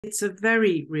It's a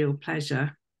very real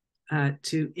pleasure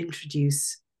to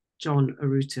introduce John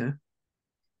Aruta.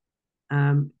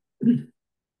 Um,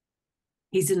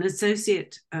 he's an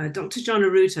associate, Dr. John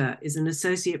Aruta is an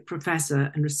associate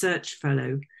professor and research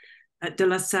fellow at De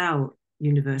La Salle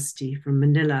University from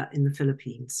Manila in the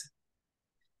Philippines.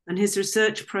 And his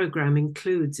research program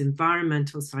includes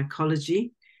environmental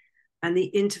psychology and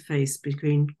the interface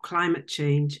between climate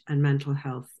change and mental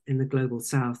health in the global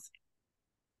south.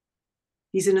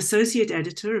 He's an associate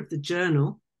editor of the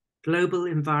journal Global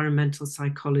Environmental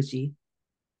Psychology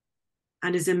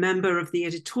and is a member of the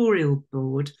editorial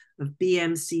board of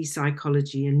BMC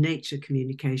Psychology and Nature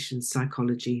Communications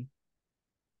Psychology.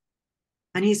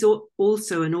 And he's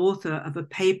also an author of a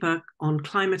paper on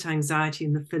climate anxiety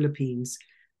in the Philippines,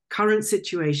 current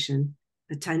situation,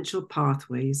 potential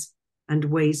pathways, and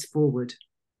ways forward,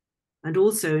 and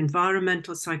also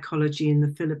environmental psychology in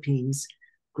the Philippines,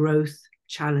 growth,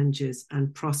 challenges,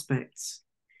 and prospects.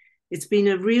 It's been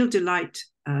a real delight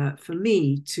for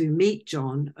me to meet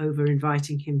John over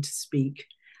inviting him to speak.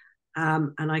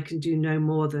 And I can do no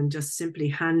more than just simply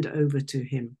hand over to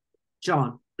him.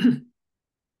 John.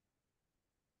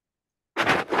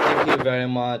 Thank you very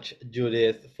much,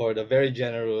 Judith, for the very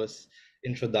generous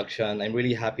introduction. I'm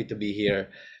really happy to be here.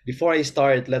 Before I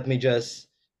start, let me just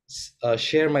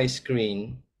share my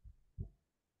screen.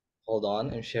 Hold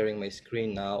on, I'm sharing my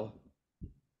screen now.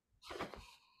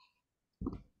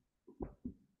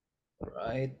 All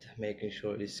right, making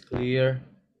sure it's clear.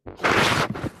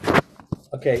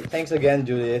 Okay, thanks again,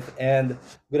 Judith, and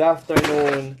good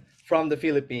afternoon from the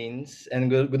Philippines, and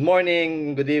good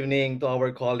morning, good evening to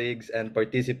our colleagues and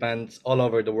participants all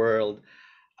over the world.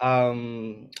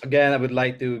 Again, I would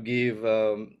like to give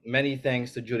many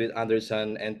thanks to Judith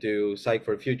Anderson and to Psych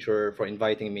for Future for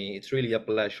inviting me. It's really a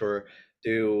pleasure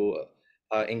to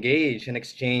engage and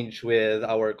exchange with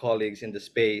our colleagues in the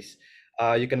space.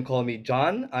 You can call me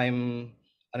John. I'm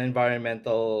an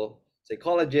environmental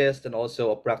psychologist and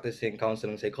also a practicing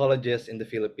counseling psychologist in the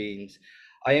Philippines.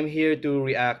 I am here to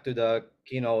react to the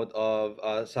keynote of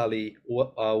Sally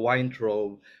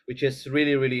Weintrobe, which is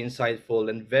really, really insightful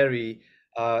and very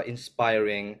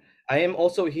inspiring. I am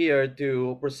also here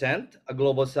to present a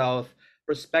Global South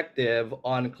perspective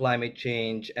on climate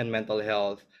change and mental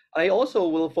health. I also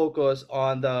will focus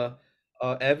on the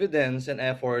evidence and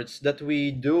efforts that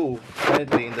we do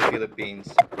currently in the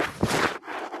Philippines.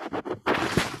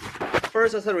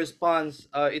 First, as a response,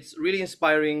 it's really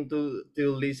inspiring to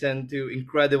listen to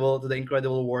the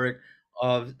incredible work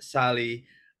of Sally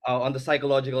on the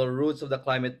psychological roots of the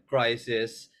climate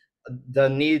crisis, the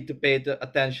need to pay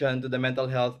attention to the mental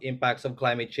health impacts of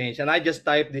climate change. And I just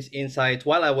typed these insights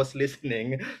while I was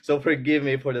listening, so forgive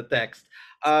me for the text.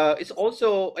 I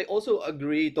also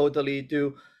agree totally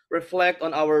to reflect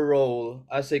on our role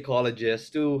as psychologists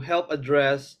to help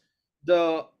address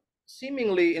the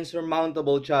seemingly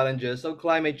insurmountable challenges of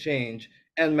climate change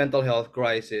and mental health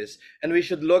crisis. And we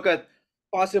should look at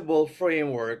possible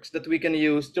frameworks that we can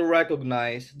use to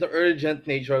recognize the urgent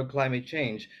nature of climate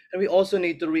change. And we also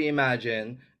need to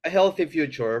reimagine a healthy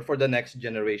future for the next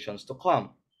generations to come.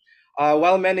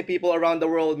 While many people around the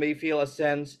world may feel a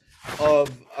sense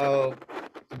of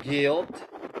guilt,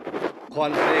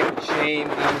 conflict, shame,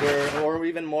 anger, or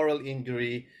even moral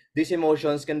injury, these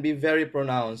emotions can be very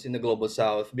pronounced in the global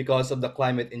south because of the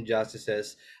climate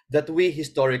injustices that we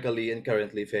historically and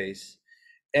currently face.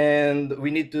 And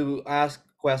we need to ask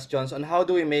questions on how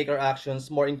do we make our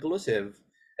actions more inclusive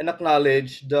and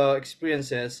acknowledge the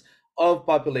experiences of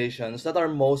populations that are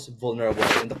most vulnerable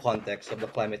in the context of the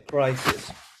climate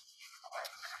crisis.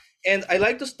 And I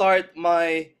like to start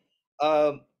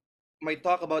uh, my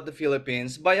talk about the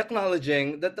Philippines by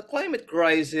acknowledging that the climate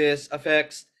crisis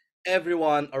affects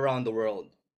everyone around the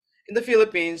world. In the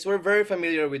Philippines, we're very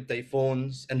familiar with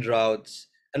typhoons and droughts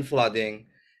and flooding.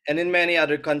 And in many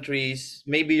other countries,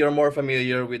 maybe you're more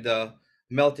familiar with the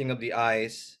melting of the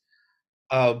ice,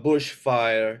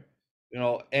 bushfire,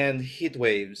 and heat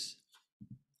waves.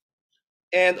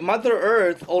 And Mother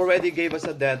Earth already gave us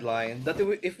a deadline that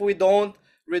if we don't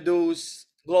reduce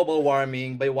global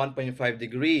warming by 1.5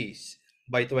 degrees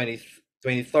by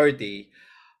 2030,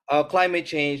 climate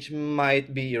change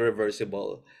might be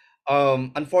irreversible.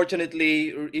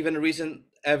 Unfortunately, even recent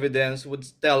evidence would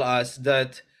tell us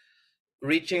that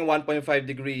reaching 1.5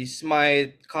 degrees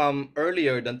might come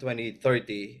earlier than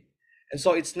 2030. And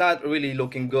so it's not really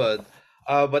looking good.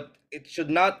 But it should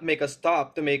not make us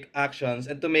stop to make actions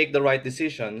and to make the right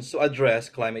decisions to address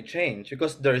climate change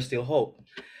because there is still hope.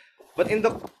 But in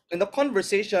the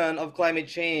conversation of climate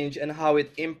change and how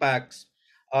it impacts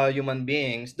human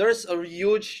beings, there's a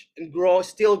huge and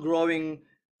still growing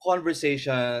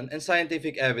conversation and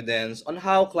scientific evidence on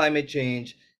how climate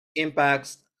change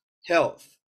impacts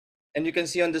health. And you can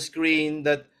see on the screen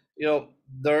that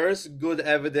there's good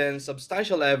evidence,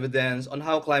 substantial evidence on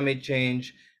how climate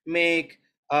change make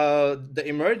the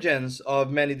emergence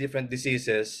of many different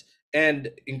diseases and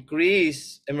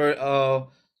increase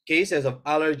cases of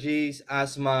allergies,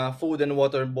 asthma, food and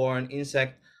waterborne,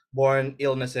 insect-borne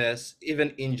illnesses,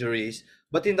 even injuries.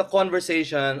 But in the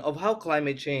conversation of how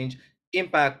climate change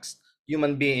impacts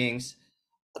human beings,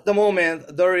 at the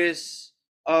moment, there is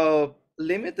a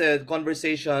limited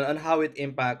conversation on how it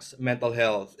impacts mental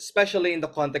health, especially in the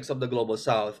context of the global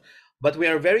south. But we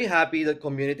are very happy that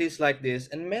communities like this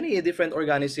and many different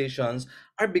organizations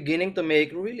are beginning to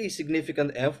make really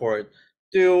significant effort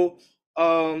to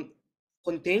um,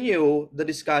 continue the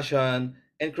discussion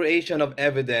and creation of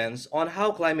evidence on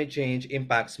how climate change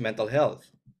impacts mental health.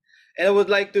 And I would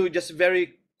like to just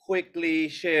very quickly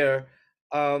share,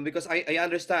 because I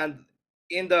understand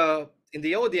in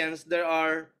the audience there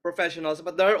are professionals,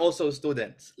 but there are also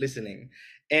students listening,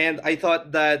 and I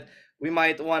thought that we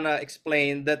might want to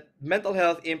explain that mental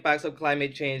health impacts of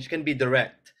climate change can be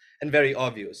direct and very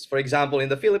obvious. For example, in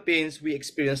the Philippines, we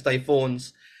experience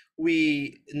typhoons.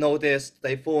 We noticed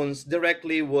typhoons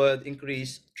directly would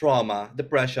increase trauma,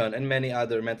 depression, and many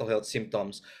other mental health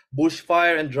symptoms.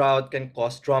 Bushfire and drought can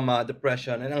cause trauma,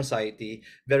 depression, and anxiety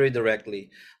very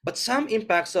directly. But some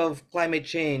impacts of climate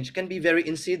change can be very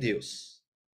insidious.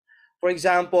 For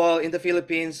example, in the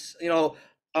Philippines,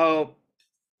 uh,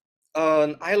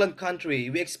 an island country,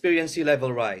 we experience sea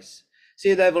level rise.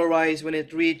 Sea level rise, when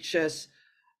it reaches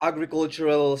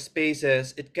agricultural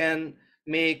spaces, it can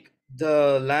make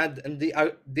the land and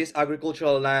these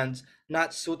agricultural lands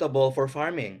not suitable for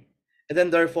farming. And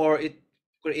then therefore it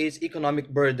creates economic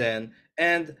burden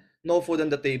and no food on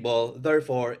the table,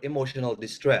 therefore emotional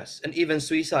distress and even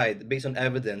suicide based on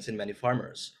evidence in many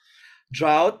farmers.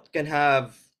 Drought can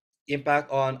have impact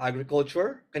on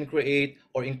agriculture, can create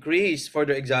or increase,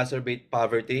 further exacerbate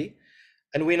poverty.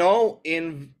 And we know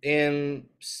in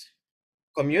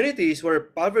communities where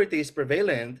poverty is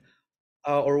prevalent,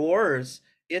 or worse,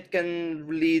 it can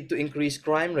lead to increased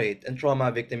crime rate and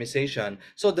trauma victimization.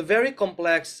 So the very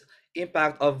complex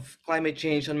impact of climate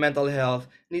change on mental health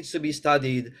needs to be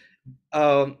studied,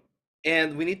 um,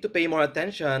 and we need to pay more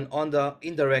attention on the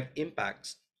indirect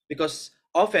impacts because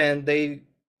often they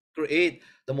create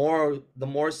the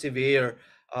more severe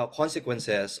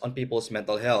consequences on people's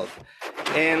mental health.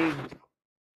 And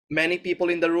many people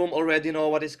in the room already know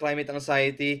what is climate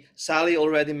anxiety. Sally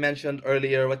already mentioned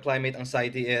earlier what climate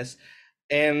anxiety is.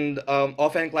 And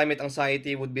often climate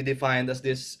anxiety would be defined as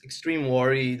this extreme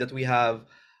worry that we have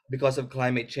because of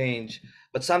climate change.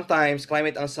 But sometimes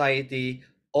climate anxiety,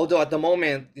 although at the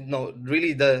moment,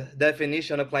 really the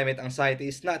definition of climate anxiety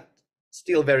is not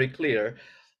still very clear.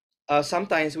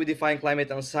 Sometimes we define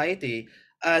climate anxiety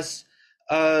as,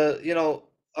 uh, you know,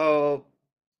 uh,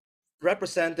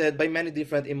 represented by many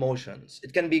different emotions.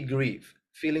 It can be grief,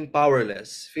 feeling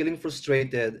powerless, feeling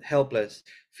frustrated, helpless,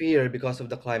 fear because of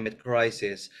the climate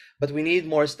crisis. But we need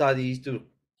more studies to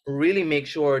really make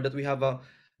sure that we have a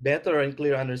better and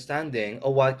clear understanding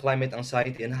of what climate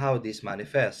anxiety and how this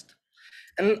manifests.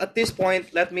 And at this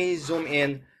point, let me zoom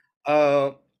in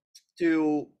uh,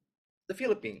 to the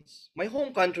Philippines. My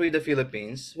home country, the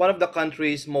Philippines, one of the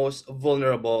countries most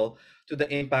vulnerable to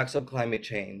the impacts of climate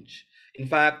change. In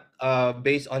fact,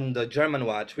 based on the German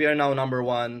Watch, we are now number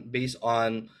one based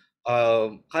on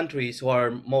countries who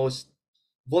are most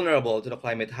vulnerable to the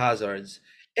climate hazards.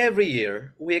 Every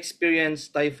year, we experience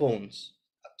typhoons,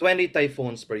 20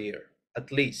 typhoons per year,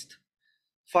 at least,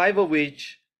 five of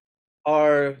which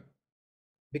are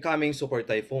becoming super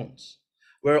typhoons.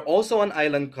 We're also an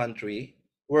island country.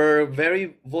 We're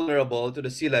very vulnerable to the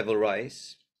sea level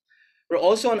rise. We're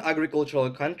also an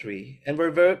agricultural country, and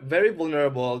we're very, very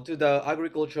vulnerable to the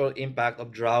agricultural impact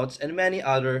of droughts and many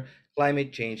other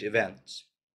climate change events.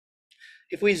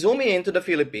 If we zoom in to the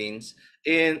Philippines,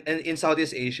 in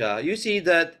Southeast Asia, you see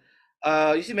that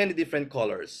you see many different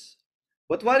colors.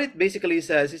 But what it basically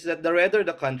says is that the redder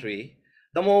the country,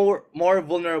 the more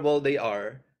vulnerable they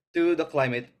are to the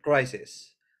climate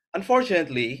crisis.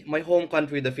 Unfortunately, my home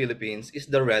country, the Philippines, is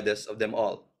the reddest of them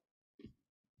all.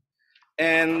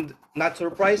 And not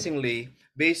surprisingly,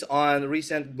 based on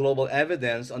recent global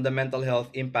evidence on the mental health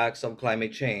impacts of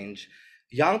climate change,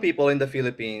 young people in the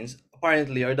Philippines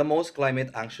apparently are the most climate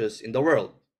anxious in the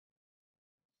world.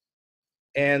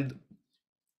 And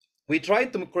we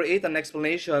tried to create an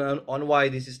explanation on why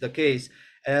this is the case.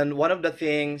 And one of the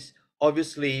things,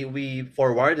 obviously, we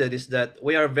forwarded is that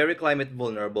we are very climate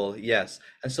vulnerable, yes.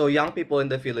 And so young people in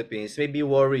the Philippines may be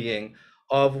worrying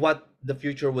of what the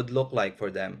future would look like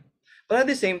for them. But at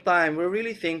the same time, we're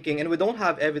really thinking, and we don't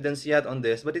have evidence yet on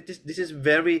this, but this is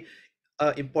very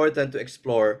important to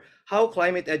explore how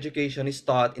climate education is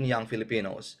taught in young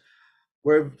Filipinos.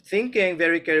 We're thinking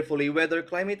very carefully whether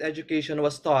climate education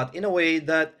was taught in a way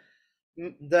that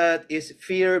is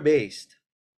fear-based,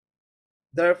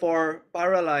 therefore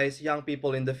paralyze young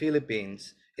people in the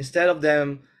Philippines. Instead of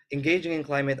them engaging in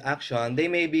climate action, they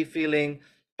may be feeling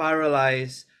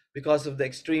paralyzed because of the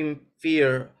extreme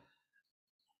fear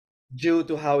due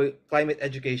to how climate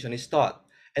education is taught.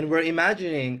 And we're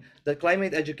imagining that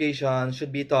climate education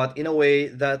should be taught in a way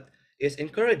that is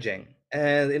encouraging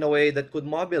and in a way that could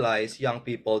mobilize young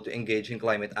people to engage in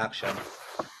climate action.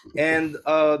 And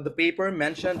the paper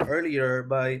mentioned earlier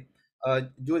by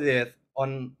Judith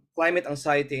on climate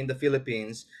anxiety in the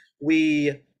Philippines,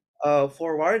 we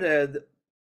forwarded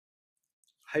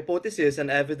hypothesis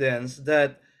and evidence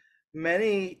that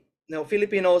many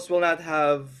Filipinos will not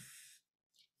have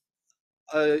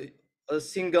a, a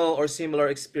single or similar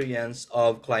experience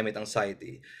of climate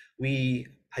anxiety. We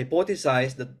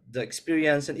hypothesize that the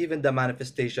experience and even the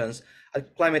manifestations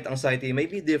of climate anxiety may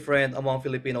be different among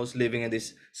Filipinos living in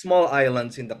these small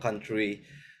islands in the country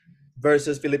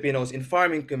versus Filipinos in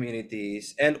farming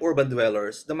communities and urban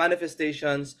dwellers. The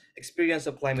manifestations, experience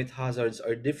of climate hazards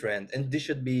are different, and this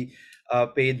should be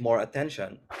paid more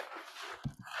attention.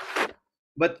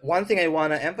 But one thing I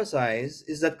want to emphasize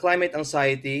is that climate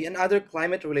anxiety and other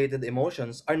climate related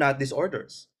emotions are not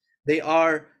disorders. They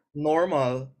are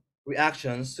normal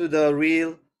reactions to the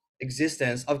real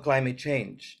existence of climate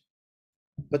change.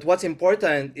 But what's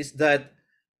important is that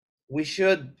we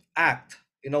should act.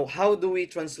 How do we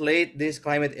translate these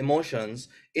climate emotions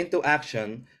into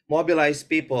action, mobilize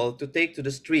people to take to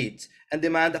the streets, and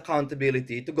demand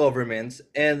accountability to governments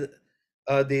and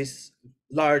these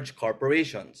large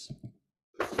corporations?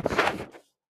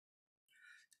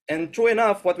 And true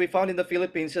enough, what we found in the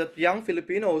Philippines is that young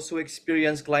Filipinos who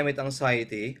experience climate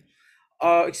anxiety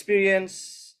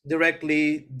experience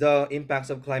directly the impacts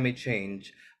of climate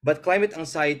change. But climate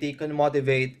anxiety can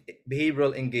motivate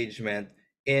behavioral engagement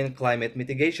in climate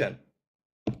mitigation.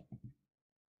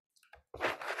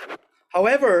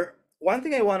 However, one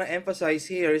thing I want to emphasize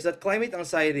here is that climate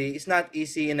anxiety is not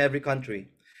easy in every country.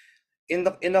 In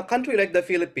a country like the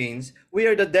Philippines, we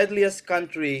are the deadliest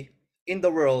country in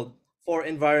the world for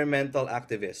environmental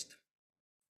activists.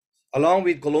 Along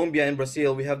with Colombia and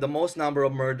Brazil, we have the most number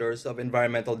of murders of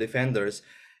environmental defenders.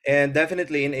 And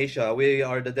definitely in Asia, we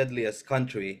are the deadliest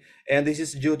country. And this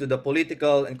is due to the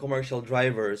political and commercial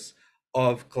drivers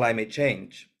of climate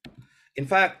change. In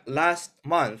fact, last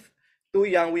month, two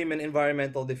young women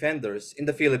environmental defenders in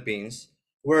the Philippines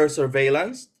were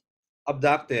surveillanced,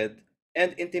 abducted,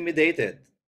 and intimidated,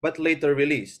 but later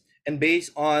released. And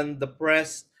based on the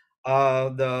press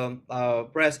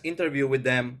interview with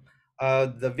them,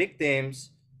 the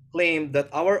victims claimed that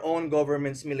our own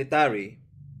government's military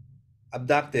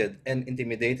abducted and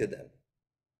intimidated them.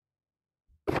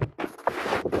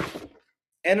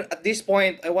 And at this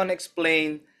point, I want to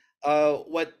explain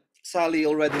what Sally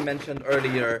already mentioned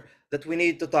earlier, that we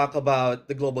need to talk about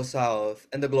the global south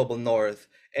and the global north.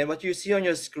 And what you see on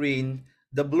your screen,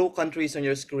 the blue countries on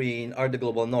your screen are the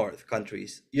global north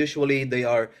countries. Usually they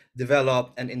are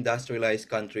developed and industrialized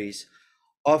countries,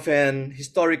 often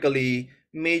historically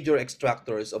major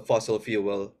extractors of fossil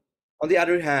fuel. On the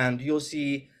other hand, you'll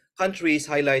see countries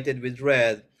highlighted with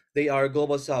red. They are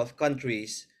global south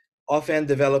countries, often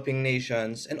developing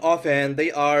nations, and often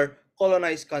they are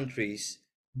colonized countries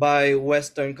by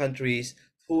Western countries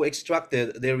who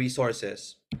extracted their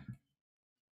resources.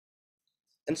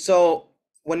 And so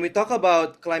when we talk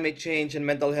about climate change and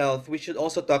mental health, we should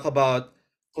also talk about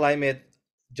climate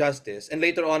justice. And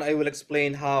later on, I will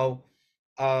explain how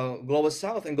global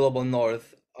south and global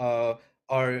north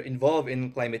are involved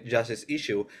in climate justice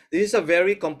issue. This is a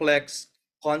very complex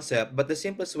concept, but the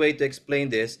simplest way to explain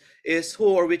this is who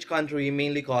or which country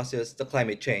mainly causes the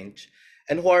climate change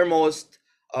and who are most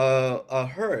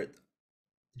hurt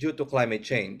due to climate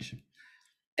change.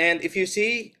 And if you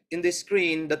see in this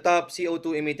screen, the top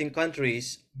CO2 emitting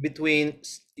countries between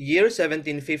year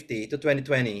 1750 to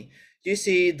 2020, you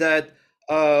see that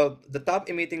the top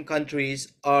emitting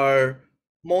countries are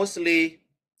mostly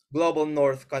global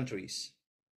north countries.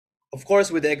 Of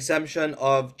course, with the exemption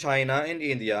of China and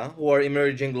India, who are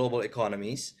emerging global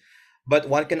economies. But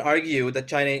one can argue that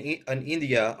China and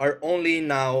India are only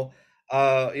now,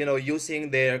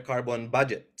 using their carbon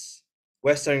budgets.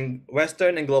 Western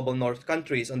and global North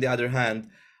countries, on the other hand,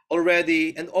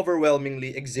 already and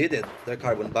overwhelmingly exceeded their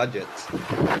carbon budgets.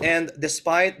 And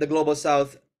despite the global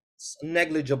South's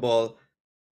negligible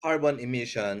carbon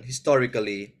emission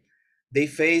historically, they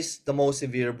face the most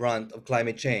severe brunt of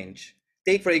climate change.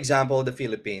 Take, for example, the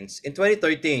Philippines. In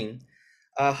 2013,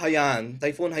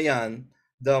 Typhoon Haiyan,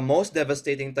 the most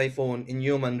devastating typhoon in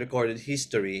human recorded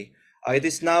history, it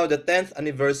is now the 10th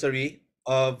anniversary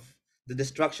of the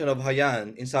destruction of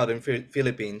Haiyan in southern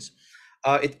Philippines.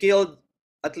 It killed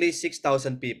at least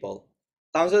 6,000 people.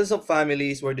 Thousands of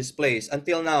families were displaced.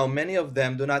 Until now, many of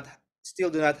them still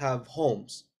do not have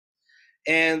homes,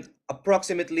 and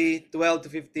approximately 12 to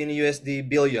 15 USD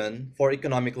billion for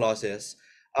economic losses,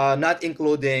 not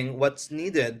including what's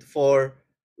needed for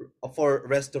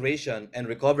restoration and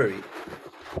recovery.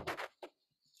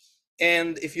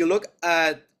 And if you look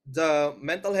at the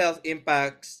mental health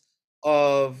impacts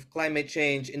of climate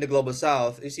change in the global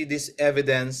south, you see this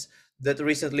evidence that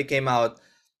recently came out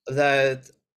that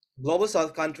global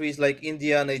south countries like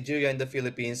India, Nigeria, and the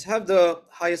Philippines have the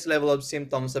highest level of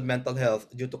symptoms of mental health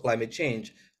due to climate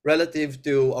change relative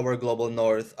to our global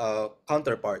north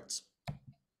counterparts.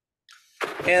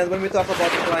 And when we talk about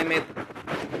climate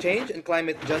change and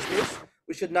climate justice,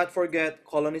 we should not forget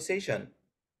colonization.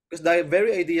 Because the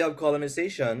very idea of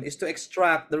colonization is to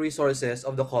extract the resources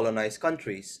of the colonized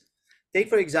countries. Take,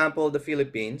 for example, the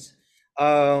Philippines.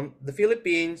 The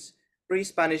Philippines,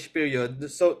 pre-Spanish period,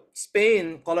 so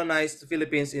Spain colonized the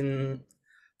Philippines in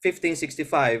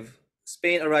 1565.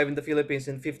 Spain arrived in the Philippines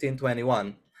in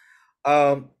 1521.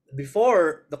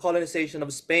 Before the colonization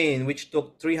of Spain, which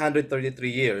took 333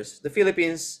 years, the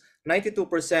Philippines,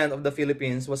 92% of the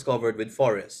Philippines was covered with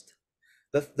forest.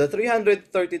 The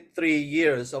 333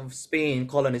 years of Spain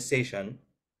colonization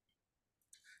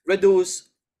reduced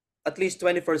at least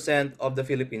 20% of the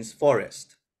Philippines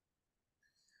forest.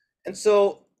 And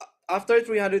so after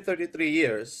 333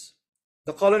 years,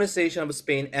 the colonization of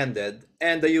Spain ended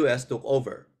and the US took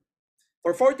over.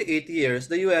 For 48 years,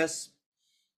 the US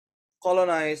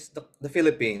colonized the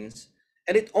Philippines,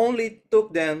 and it only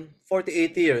took them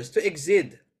 48 years to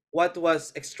exceed what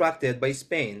was extracted by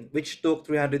Spain, which took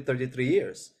 333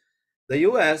 years. The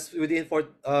US, within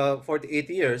 48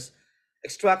 years,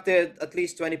 extracted at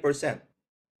least 20%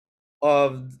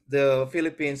 of the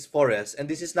Philippines forest, and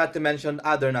this is not to mention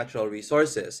other natural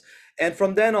resources. And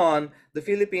from then on, the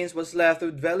Philippines was left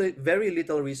with very, very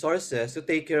little resources to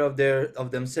take care of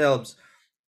themselves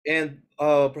and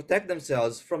protect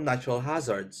themselves from natural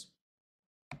hazards.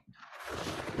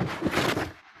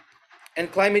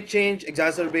 And climate change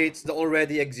exacerbates the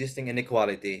already existing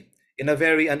inequality. In a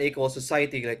very unequal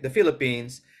society like the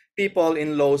Philippines, people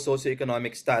in low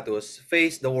socioeconomic status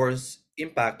face the worst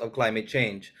impact of climate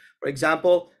change. For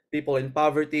example, people in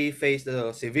poverty face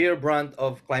the severe brunt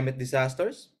of climate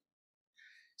disasters.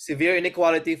 Severe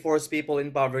inequality forces people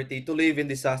in poverty to live in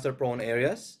disaster-prone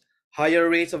areas. Higher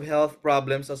rates of health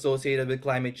problems associated with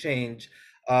climate change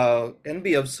can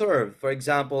be observed, for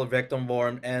example,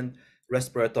 vector-borne and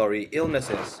respiratory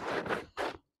illnesses.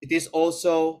 It is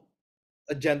also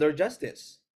a gender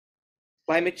justice.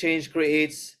 Climate change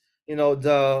creates,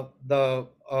 the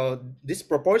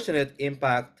disproportionate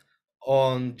impact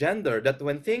on gender. That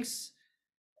when things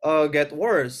get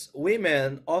worse,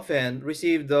 women often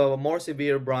receive the more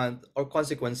severe brunt or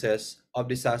consequences of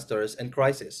disasters and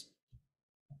crises.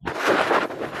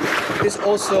 It is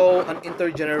also an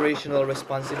intergenerational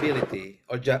responsibility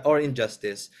or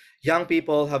injustice. Young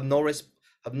people have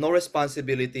no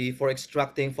responsibility for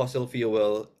extracting fossil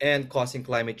fuel and causing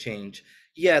climate change,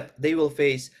 yet they will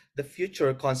face the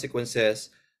future consequences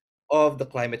of the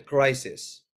climate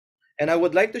crisis. And I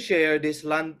would like to share this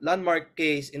landmark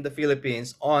case in the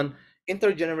Philippines on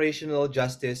intergenerational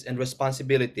justice and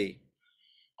responsibility.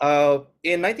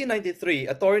 In 1993,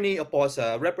 attorney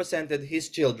Oposa represented his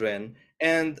children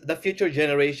and the future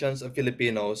generations of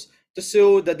Filipinos to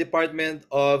sue the Department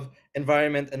of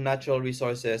Environment and Natural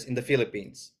Resources in the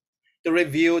Philippines to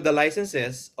review the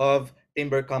licenses of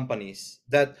timber companies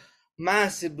that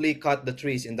massively cut the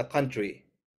trees in the country.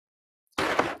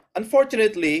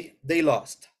 Unfortunately, they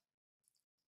lost.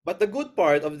 But the good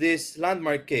part of this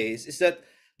landmark case is that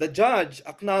the judge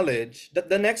acknowledged that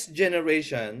the next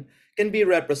generation can be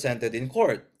represented in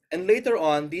court. And later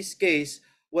on, this case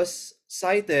was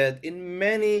cited in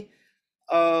many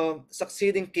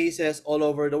succeeding cases all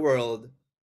over the world,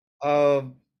 uh,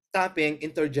 tapping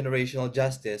intergenerational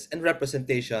justice and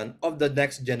representation of the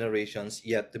next generations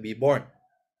yet to be born.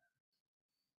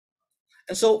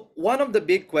 And so, one of the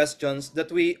big questions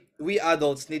that we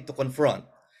adults need to confront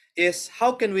is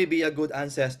how can we be a good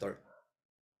ancestor?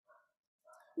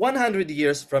 100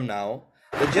 years from now,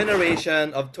 the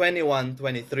generation of 21,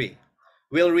 23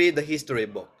 will read the history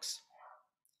books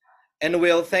and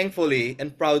will thankfully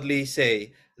and proudly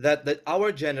say that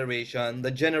our generation,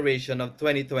 the generation of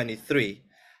 2023,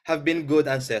 have been good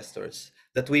ancestors,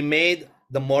 that we made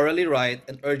the morally right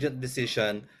and urgent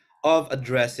decision of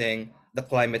addressing the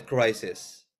climate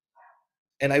crisis.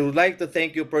 And I would like to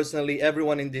thank you personally,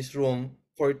 everyone in this room,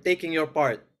 for taking your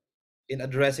part in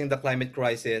addressing the climate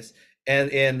crisis and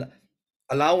in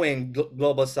allowing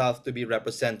Global South to be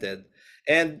represented.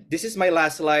 And this is my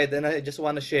last slide, and I just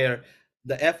want to share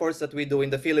the efforts that we do in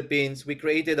the Philippines. We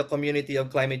created a community of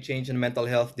climate change and mental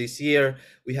health this year.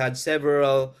 We had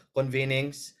several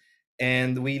convenings,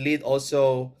 and we lead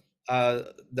also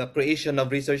the creation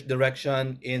of research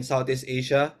direction in Southeast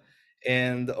Asia.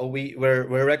 And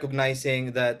we're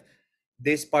recognizing that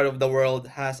this part of the world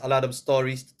has a lot of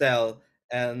stories to tell,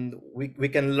 and we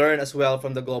can learn as well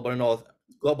from the global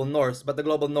north, but the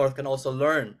global north can also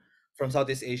learn from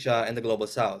Southeast Asia and the global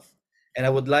south. And I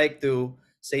would like to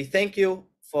say thank you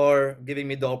for giving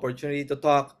me the opportunity to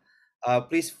talk.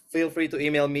 Please feel free to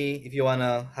email me if you want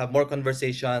to have more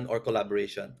conversation or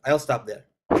collaboration. I'll stop there.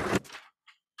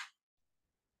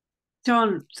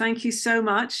 John, thank you so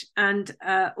much, and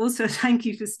also thank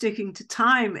you for sticking to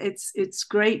time. It's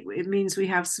great. It means we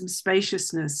have some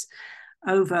spaciousness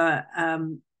over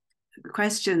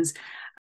questions.